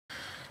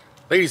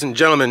Ladies and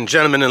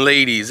gentlemen and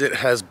ladies, it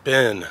has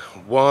been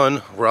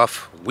one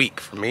rough week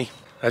for me.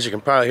 As you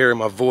can probably hear in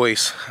my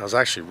voice, I was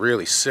actually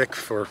really sick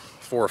for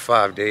 4 or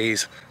 5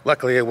 days.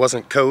 Luckily it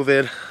wasn't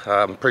COVID.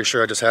 I'm pretty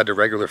sure I just had the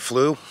regular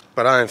flu,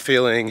 but I am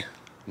feeling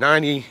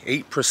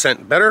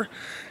 98% better,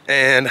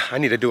 and I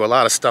need to do a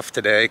lot of stuff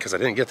today because I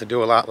didn't get to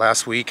do a lot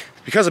last week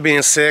because of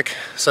being sick.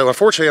 So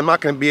unfortunately I'm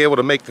not going to be able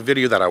to make the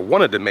video that I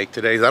wanted to make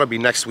today. That'll be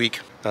next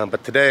week,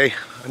 but today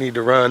I need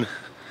to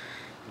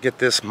get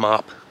this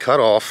mop cut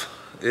off.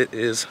 It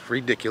is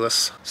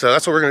ridiculous. So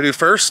that's what we're gonna do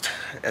first.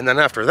 And then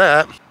after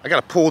that, I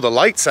gotta pull the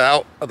lights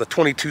out of the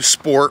 22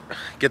 Sport,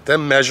 get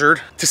them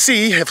measured to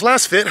see if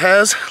Lasfit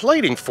has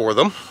lighting for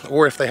them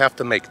or if they have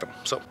to make them.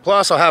 So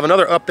plus I'll have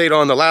another update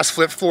on the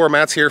Lasfit floor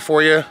mats here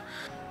for you.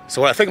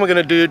 So what I think I'm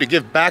gonna do to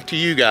give back to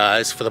you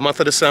guys for the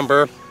month of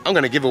December, I'm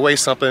gonna give away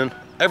something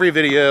every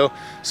video.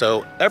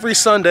 So every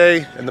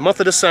Sunday in the month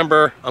of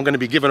December, I'm gonna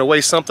be giving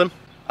away something.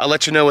 I'll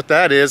let you know what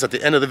that is at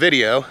the end of the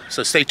video,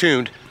 so stay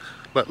tuned.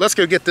 But let's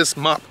go get this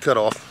mop cut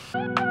off.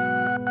 I'm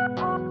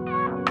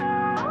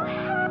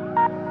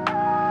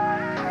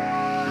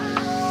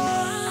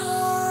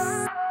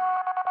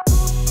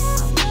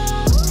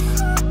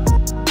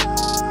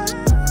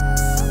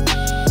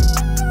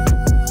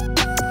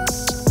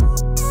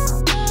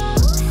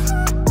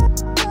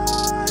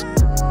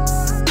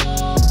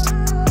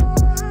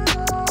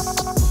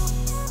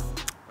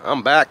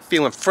back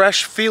feeling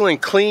fresh, feeling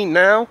clean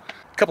now.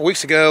 A couple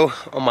weeks ago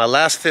on my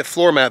Lasfit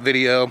floor mat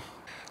video,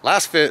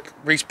 Lasfit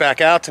reached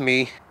back out to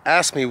me,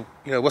 asked me,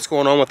 what's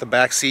going on with the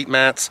back seat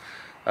mats?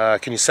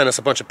 Can you send us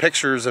a bunch of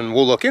pictures and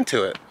we'll look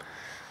into it?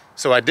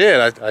 So I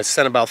did. I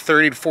sent about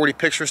 30 to 40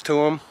 pictures to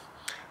them.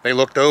 They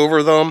looked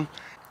over them.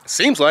 It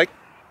seems like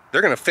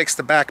they're gonna fix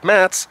the back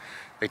mats.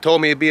 They told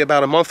me it'd be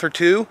about a month or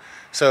two.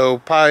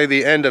 So probably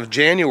the end of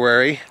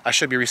January, I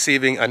should be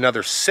receiving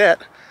another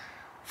set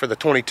for the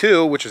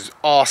 22, which is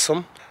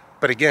awesome.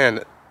 But again,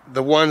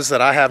 the ones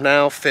that I have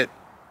now fit,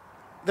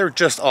 they're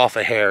just off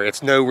a hair.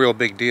 It's no real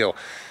big deal.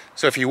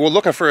 So if you were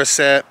looking for a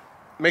set,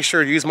 make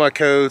sure to use my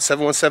code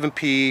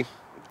 717P,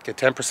 get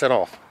 10%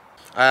 off.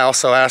 I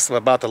also asked them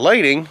about the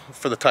lighting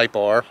for the Type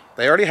R.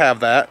 They already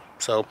have that,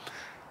 so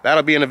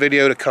that'll be in a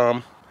video to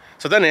come.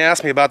 So then they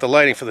asked me about the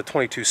lighting for the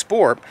 22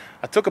 Sport.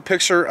 I took a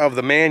picture of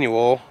the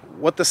manual,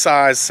 what the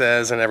size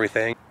says and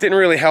everything. Didn't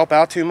really help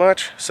out too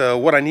much. So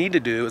what I need to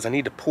do is I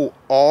need to pull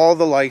all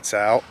the lights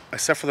out,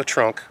 except for the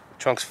trunk. The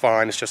trunk's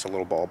fine, it's just a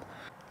little bulb.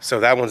 So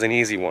that one's an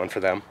easy one for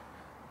them.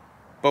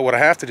 But what I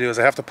have to do is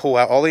I have to pull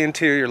out all the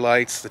interior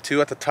lights, the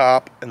two at the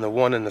top and the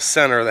one in the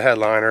center of the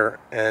headliner,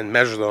 and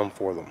measure them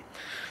for them.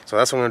 So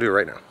that's what I'm gonna do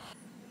right now.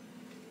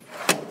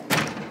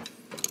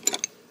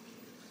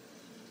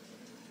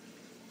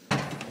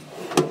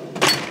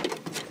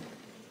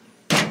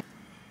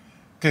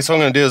 Okay, so what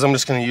I'm gonna do is I'm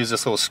just gonna use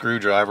this little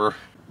screwdriver,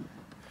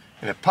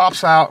 and it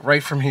pops out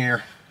right from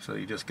here. So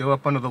you just go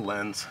up under the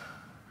lens.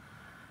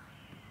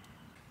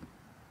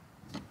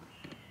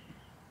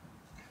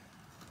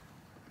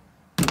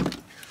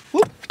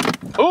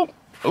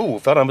 Oh,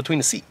 fell down between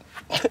the seat.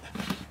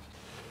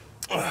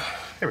 There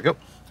we go.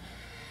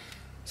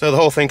 So the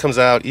whole thing comes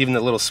out, even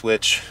the little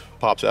switch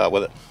pops out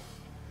with it.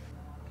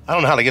 I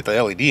don't know how to get the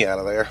LED out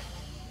of there,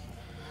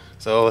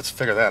 so let's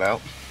figure that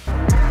out.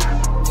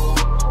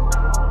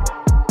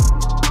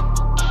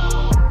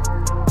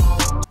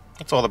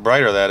 That's all the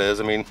brighter that is.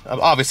 I mean,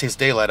 obviously it's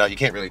daylight out, you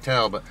can't really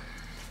tell, but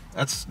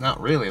that's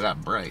not really that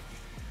bright.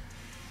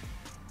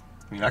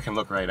 I mean, I can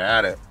look right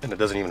at it and it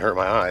doesn't even hurt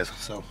my eyes,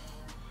 so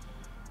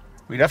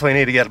we definitely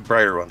need to get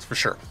brighter ones for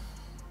sure.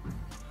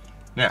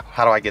 Now,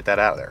 how do I get that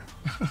out of there?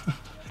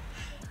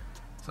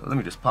 So let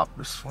me just pop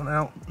this one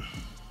out.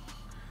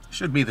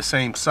 Should be the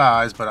same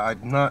size, but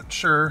I'm not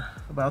sure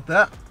about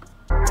that.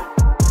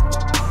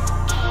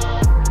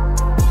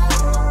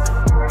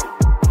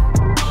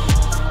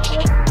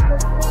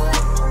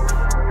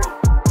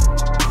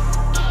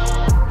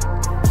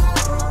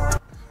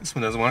 This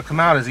one doesn't want to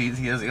come out as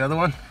easy as the other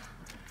one.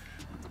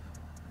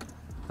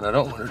 And I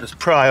don't want to just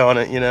pry on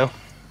it,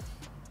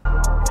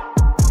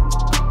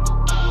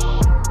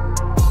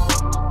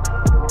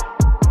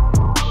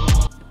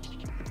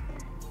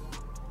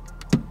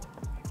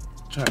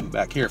 Try them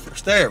back here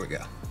first. There we go.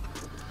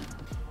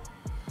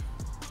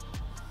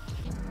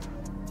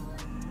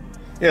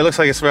 Yeah, it looks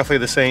like it's roughly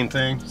the same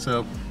thing.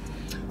 So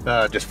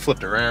just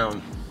flipped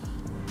around.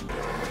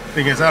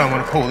 Thing is, I don't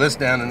want to pull this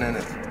down and then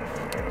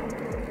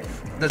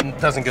it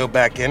doesn't go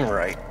back in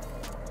right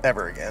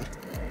ever again.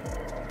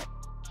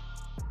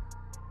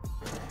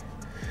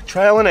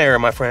 Trial and error,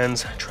 my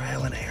friends.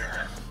 Trial and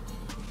error.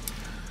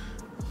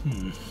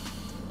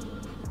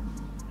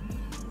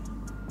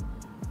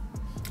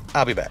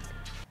 I'll be back.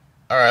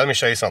 All right, let me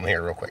show you something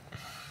here real quick.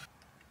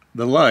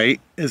 The light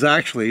is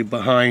actually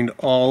behind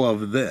all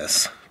of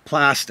this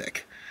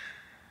plastic.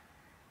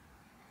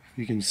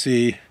 You can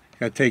see,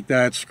 gotta take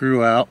that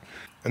screw out.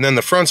 And then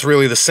the front's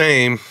really the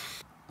same.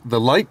 The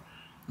light,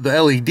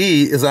 the LED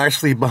is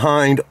actually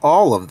behind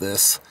all of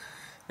this.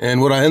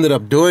 And what I ended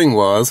up doing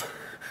was,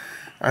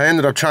 I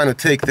ended up trying to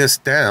take this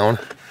down.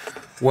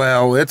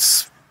 Well,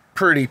 it's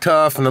pretty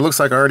tough, and it looks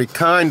like I already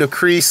kind of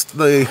creased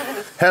the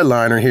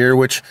headliner here,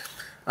 which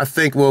I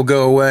think will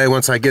go away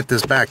once I get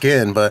this back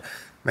in. But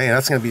man,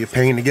 that's gonna be a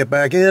pain to get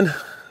back in,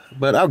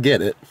 but I'll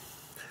get it.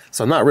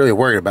 So I'm not really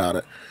worried about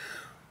it.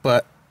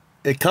 But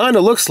it kind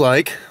of looks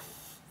like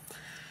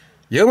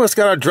you almost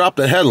gotta drop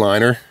the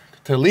headliner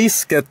to at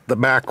least get the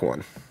back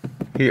one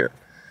here.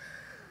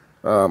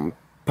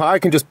 I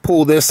can just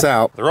pull this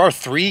out. There are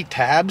 3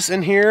 tabs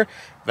in here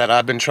that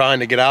I've been trying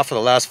to get out for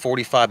the last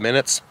 45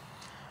 minutes,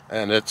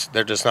 and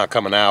they're just not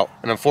coming out.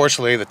 And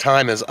unfortunately, the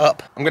time is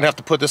up. I'm gonna have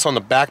to put this on the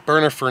back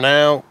burner for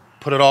now,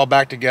 put it all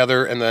back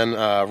together, and then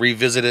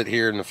revisit it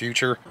here in the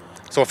future.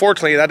 So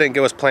unfortunately, that didn't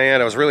go as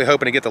planned. I was really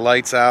hoping to get the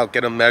lights out,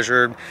 get them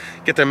measured,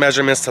 get their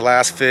measurements to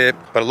Lasfit,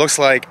 but it looks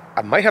like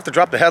I might have to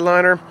drop the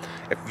headliner.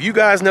 If you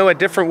guys know a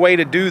different way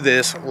to do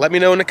this, let me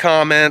know in the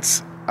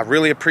comments. I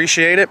really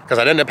appreciate it, because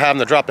I'd end up having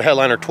to drop the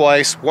headliner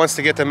twice, once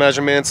to get the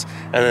measurements,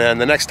 and then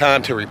the next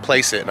time to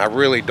replace it, and I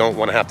really don't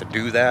want to have to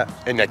do that.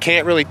 And I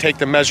can't really take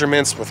the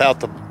measurements without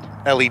the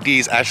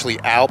LEDs actually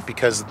out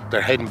because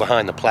they're hidden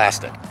behind the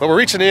plastic. But we're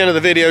reaching the end of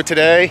the video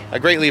today. I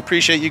greatly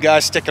appreciate you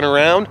guys sticking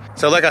around.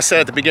 So like I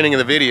said at the beginning of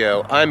the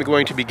video, I'm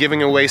going to be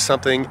giving away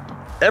something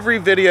every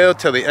video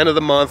till the end of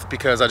the month,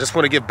 because I just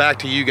want to give back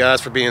to you guys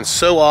for being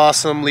so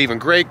awesome, leaving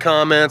great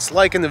comments,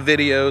 liking the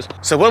videos.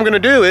 So what I'm going to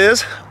do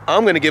is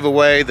I'm going to give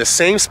away the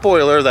same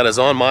spoiler that is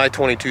on my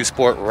 22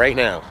 Sport right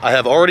now. I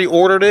have already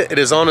ordered it. It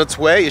is on its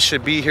way. It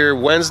should be here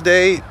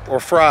Wednesday or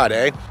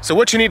Friday. So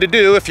what you need to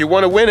do if you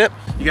want to win it,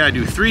 you got to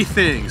do 3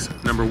 things.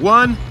 Number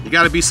 1, you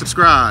got to be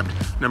subscribed.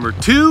 Number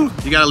 2,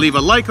 you got to leave a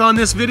like on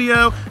this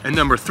video. And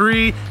number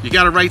 3, you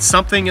got to write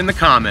something in the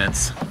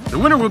comments. The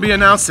winner will be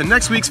announced in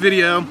next week's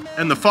video,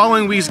 and the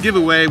following week's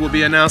giveaway will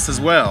be announced as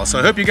well. So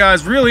I hope you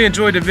guys really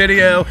enjoyed the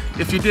video.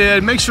 If you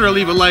did, make sure to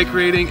leave a like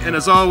rating. And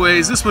as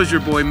always, this was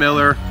your boy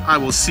Miller. I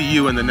will see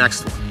you in the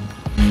next one.